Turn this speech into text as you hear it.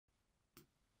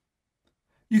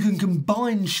You can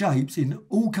combine shapes in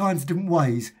all kinds of different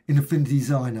ways in Affinity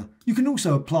Designer. You can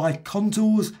also apply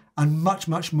contours and much,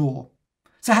 much more.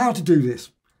 So how to do this?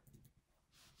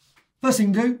 First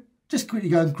thing to do, just quickly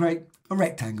go and create a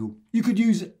rectangle. You could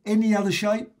use any other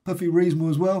shape, perfectly reasonable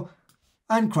as well,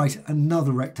 and create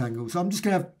another rectangle. So I'm just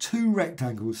going to have two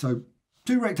rectangles. So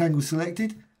two rectangles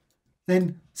selected,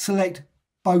 then select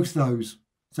both those.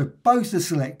 So both are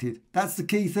selected. That's the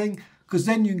key thing, because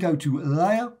then you can go to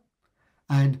Layer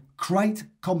and Create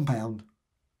Compound.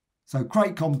 So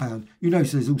Create Compound. You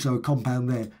notice there's also a compound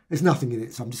there. There's nothing in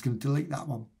it, so I'm just going to delete that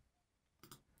one.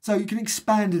 So you can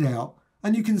expand it out,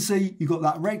 and you can see you've got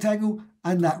that rectangle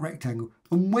and that rectangle.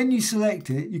 And when you select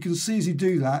it, you can see as you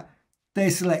do that, they're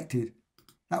selected.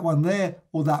 That one there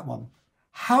or that one.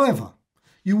 However,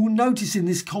 you will notice in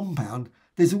this compound,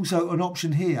 there's also an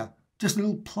option here, just a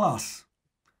little plus.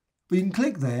 But you can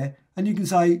click there and you can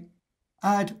say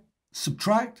add,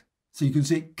 subtract. So you can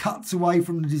see it cuts away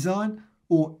from the design,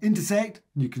 or intersect,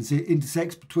 and you can see it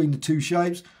intersects between the two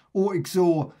shapes, or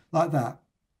XOR like that.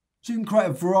 So you can create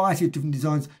a variety of different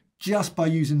designs just by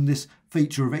using this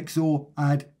feature of XOR,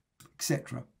 add,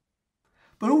 etc.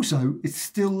 But also it's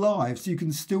still live, so you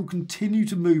can still continue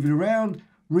to move it around,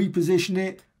 reposition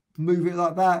it, move it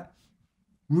like that,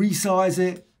 resize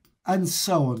it, and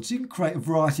so on. So you can create a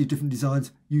variety of different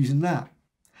designs using that.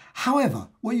 However,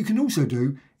 what you can also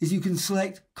do is you can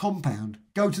select compound,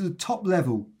 go to the top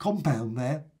level compound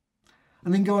there,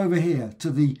 and then go over here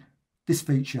to this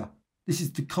feature. This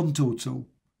is the contour tool.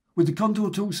 With the contour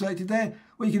tool selected there,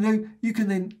 what you can do, you can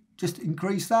then just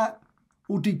increase that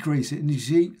or decrease it. And you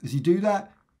see, as you do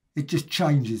that, it just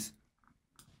changes.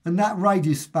 And that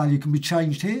radius value can be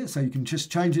changed here. So you can just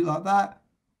change it like that,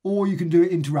 or you can do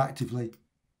it interactively.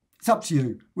 It's up to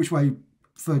you which way you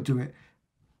prefer to do it.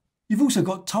 You've also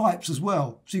got types as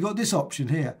well. So you've got this option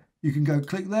here. You can go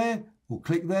click there or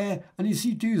click there. And as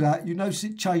you do that, you notice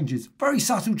it changes. Very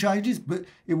subtle changes, but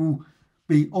it will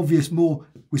be obvious more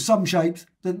with some shapes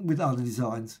than with other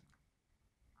designs.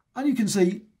 And you can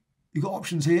see you've got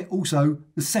options here. Also,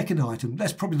 the second item,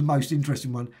 that's probably the most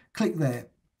interesting one. Click there.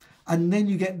 And then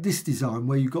you get this design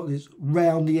where you've got this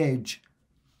round the edge.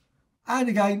 And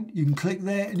again, you can click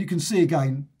there and you can see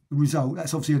again the result.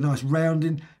 That's obviously a nice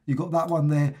rounding. You've got that one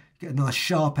there, get a nice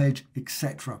sharp edge,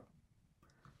 etc.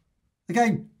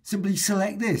 Again, simply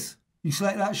select this. You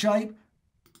select that shape,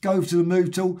 go over to the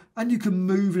move tool, and you can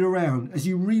move it around. As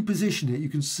you reposition it, you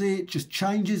can see it just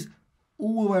changes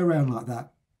all the way around like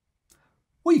that.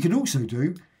 What you can also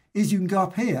do is you can go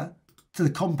up here to the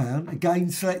compound, again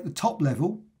select the top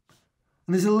level,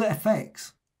 and there's a little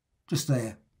FX just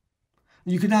there.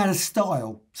 And you can add a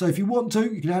style. So if you want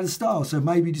to, you can add a style. So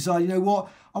maybe you decide, you know what,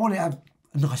 I want it to have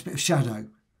a nice bit of shadow.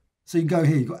 So you can go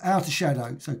here, you've got outer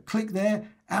shadow. So click there,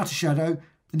 outer shadow,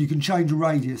 and you can change the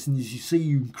radius. And as you see,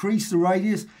 you increase the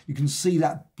radius, you can see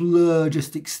that blur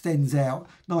just extends out.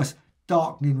 Nice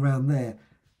darkening around there.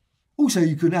 Also,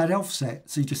 you can add offset.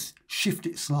 So you just shift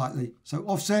it slightly. So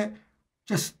offset,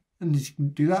 and you can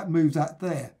do that, move that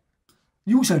there.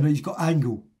 You also know you've got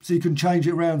angle. So you can change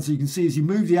it around. So you can see as you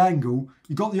move the angle,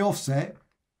 you've got the offset.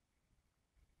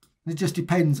 And it just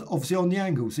depends obviously on the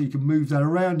angle. So you can move that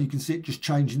around. You can see it just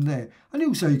changing there. And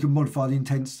also you can modify the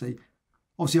intensity.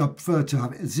 Obviously I prefer to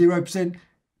have it at 0%.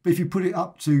 But if you put it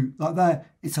up to like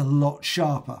that, it's a lot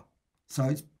sharper. So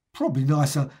it's probably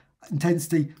nicer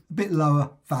intensity, a bit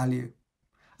lower value.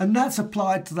 And that's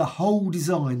applied to the whole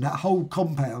design, that whole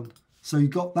compound. So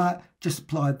you've got that just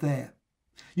applied there.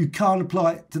 You can't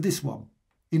apply it to this one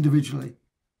individually.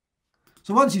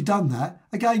 So once you've done that,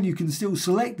 again, you can still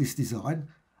select this design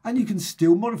and you can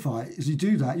still modify it. As you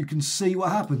do that, you can see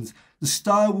what happens. The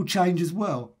style will change as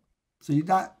well. So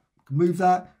that, move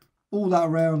that, all that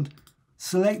around,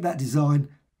 select that design,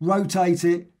 rotate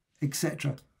it,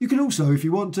 etc. You can also, if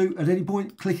you want to, at any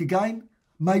point, click again,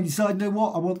 maybe decide, you know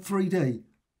what, I want 3D.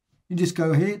 You just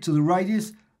go here to the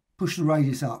radius, push the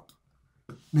radius up.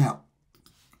 Now,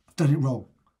 I've done it wrong.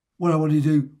 What I wanted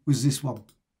to do was this one.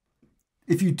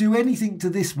 If you do anything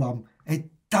to this one, it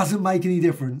doesn't make any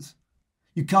difference.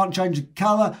 You can't change the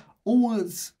colour. All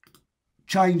that's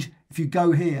changed, if you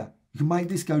go here, you can make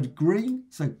this go to green.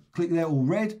 So click there, or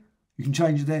red. You can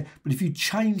change it there. But if you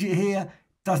change it here,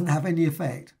 it doesn't have any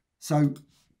effect. So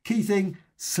key thing,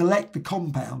 select the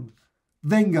compound,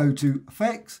 then go to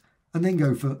effects, and then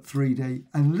go for 3D.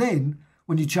 And then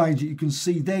when you change it, you can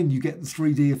see then you get the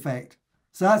 3D effect.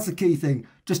 So that's the key thing.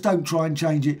 Just don't try and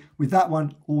change it with that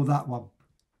one or that one.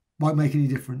 Won't make any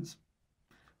difference.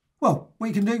 Well, what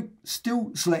you can do,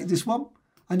 still select this one,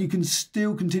 and you can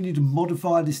still continue to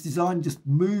modify this design, just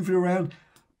move it around.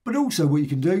 But also what you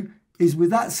can do is with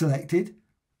that selected,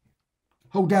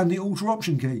 hold down the Alt or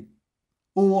Option key,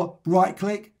 or right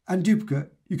click and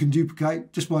duplicate. You can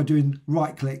duplicate just by doing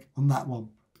right click on that one.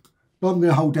 But I'm going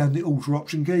to hold down the Alt or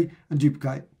Option key and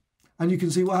duplicate. And you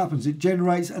can see what happens. It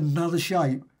generates another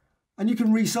shape. And you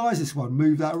can resize this one,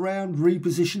 move that around,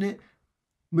 reposition it,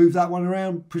 move that one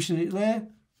around, pushing it there.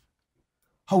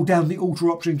 Hold down the Alt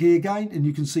or Option key again, and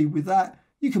you can see with that,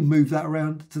 you can move that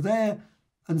around to there,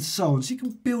 and so on. So you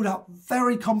can build up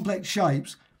very complex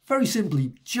shapes very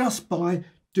simply just by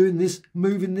doing this,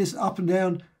 moving this up and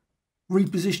down,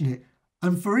 reposition it.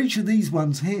 And for each of these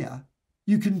ones here,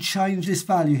 you can change this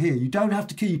value here. You don't have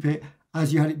to keep it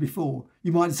as you had it before.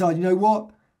 You might decide, you know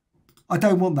what? I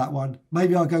don't want that one.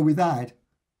 Maybe I'll go with add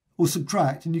or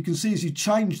subtract. And you can see as you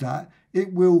change that,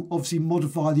 it will obviously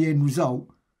modify the end result.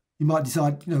 You might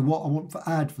decide, you know what, I want for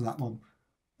add for that one.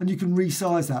 And you can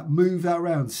resize that, move that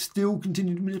around, still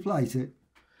continue to manipulate it.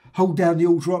 Hold down the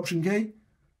Alt or Option key,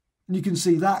 and you can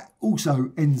see that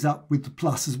also ends up with the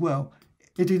plus as well.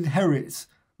 It inherits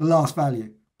the last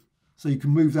value. So you can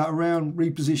move that around,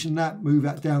 reposition that, move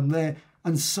that down there,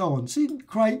 and so on. So you can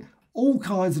create all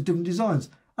kinds of different designs.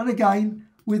 And again,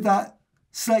 with that,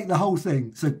 select the whole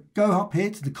thing. So go up here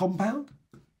to the compound,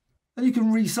 and you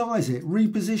can resize it,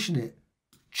 reposition it,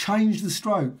 change the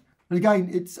stroke. And again,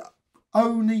 it's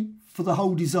only for the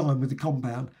whole design with the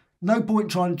compound. No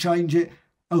point trying to change it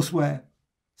elsewhere.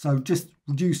 So just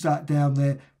reduce that down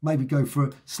there, maybe go for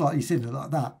a slightly thinner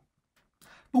like that.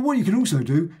 But what you can also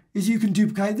do is you can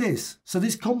duplicate this. So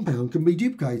this compound can be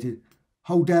duplicated.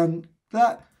 Hold down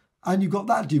that and you've got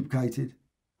that duplicated.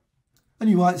 And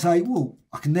you might say, well,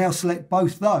 I can now select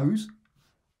both those.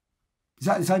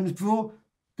 Exactly the same as before.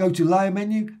 Go to Layer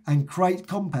menu and create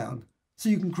compound. So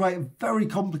you can create a very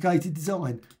complicated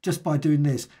design just by doing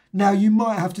this. Now you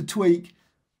might have to tweak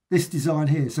this design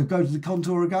here. So go to the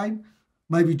contour again.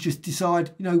 Maybe just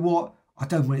decide, you know what, I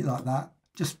don't want it like that.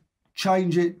 Just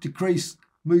change it, decrease,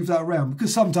 move that around,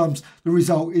 because sometimes the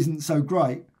result isn't so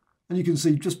great. And you can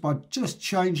see just by just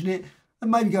changing it,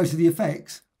 and maybe go to the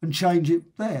effects and change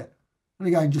it there. And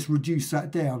again, just reduce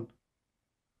that down.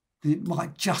 It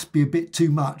might just be a bit too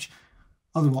much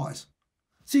otherwise.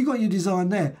 So you've got your design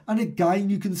there. And again,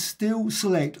 you can still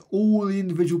select all the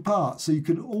individual parts. So you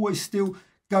can always still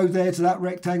go there to that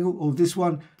rectangle or this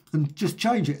one and just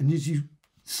change it. And as you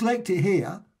select it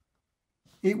here,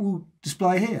 it will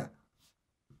display here.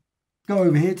 Go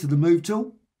over here to the move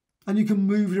tool and you can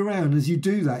move it around. As you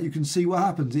do that, you can see what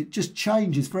happens. It just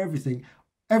changes for everything.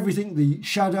 Everything, the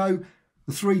shadow,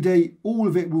 the 3D, all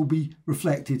of it will be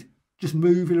reflected, just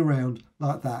moving around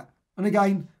like that. And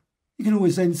again, you can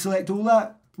always then select all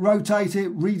that, rotate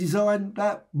it, redesign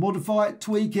that, modify it,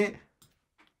 tweak it,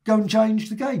 go and change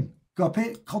the game. Go up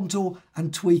here, contour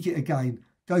and tweak it again.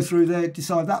 Go through there,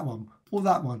 decide that one or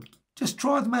that one. Just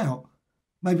try them out.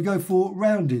 Maybe go for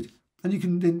rounded and you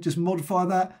can then just modify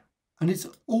that and it's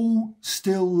all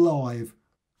still live.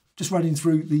 Just running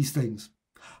through these things.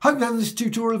 Hope you found this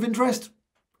tutorial of interest.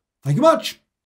 Thank you much.